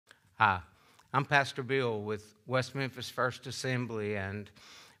Hi, I'm Pastor Bill with West Memphis First Assembly, and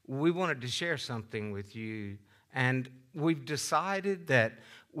we wanted to share something with you. And we've decided that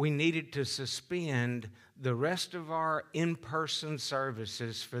we needed to suspend the rest of our in-person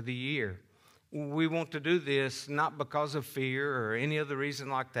services for the year. We want to do this not because of fear or any other reason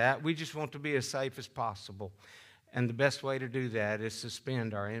like that. We just want to be as safe as possible. And the best way to do that is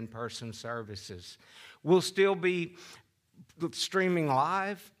suspend our in-person services. We'll still be streaming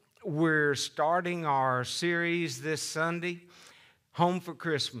live. We're starting our series this Sunday, Home for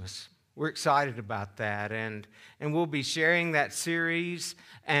Christmas. We're excited about that, and we'll be sharing that series,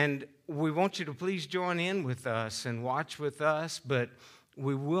 and we want you to please join in with us and watch with us, but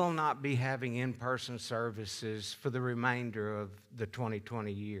we will not be having in-person services for the remainder of the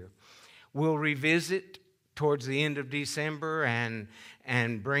 2020 year. We'll revisit towards the end of December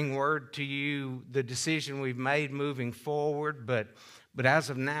and bring word to you the decision we've made moving forward, but as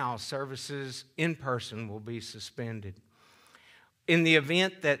of now, services in person will be suspended. In the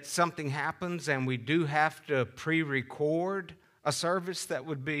event that something happens and we do have to pre-record a service that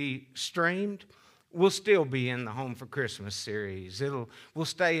would be streamed, we'll still be in the Home for Christmas series. We'll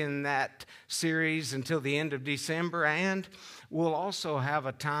stay in that series until the end of December, and we'll also have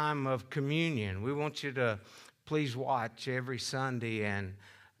a time of communion. We want you to please watch every Sunday and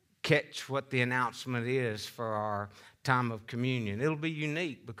catch what the announcement is for our time of communion. It'll be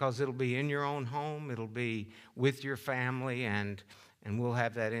unique because it'll be in your own home, it'll be with your family, and we'll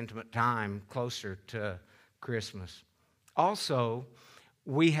have that intimate time closer to Christmas. Also,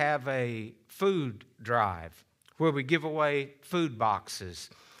 we have a food drive where we give away food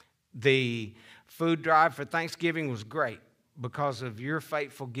boxes. The food drive for Thanksgiving was great because of your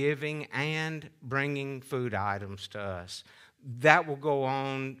faithful giving and bringing food items to us. That will go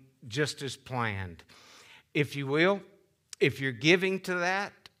on just as planned. If you will, if you're giving to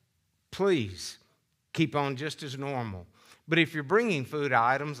that, please keep on just as normal. But if you're bringing food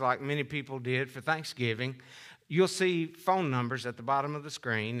items like many people did for Thanksgiving, you'll see phone numbers at the bottom of the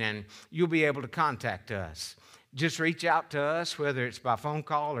screen, and you'll be able to contact us. Just reach out to us, whether it's by phone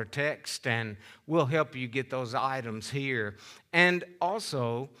call or text, and we'll help you get those items here. And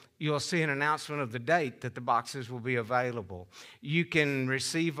also, you'll see an announcement of the date that the boxes will be available. You can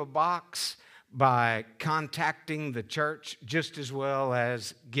receive a box by contacting the church just as well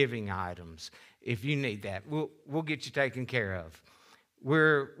as giving items. If you need that, we'll get you taken care of.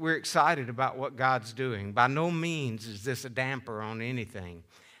 We're excited about what God's doing. By no means is this a damper on anything.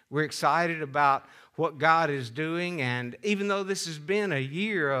 We're excited about what God is doing, and even though this has been a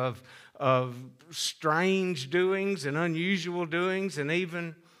year of strange doings and unusual doings and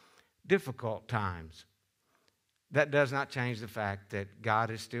even difficult times, that does not change the fact that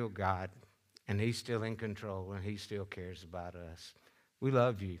God is still God, and He's still in control, and He still cares about us. We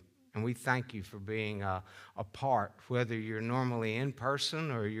love you. And we thank you for being a part, whether you're normally in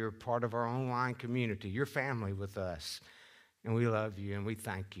person or you're part of our online community. You're family with us. And we love you and we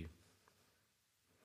thank you.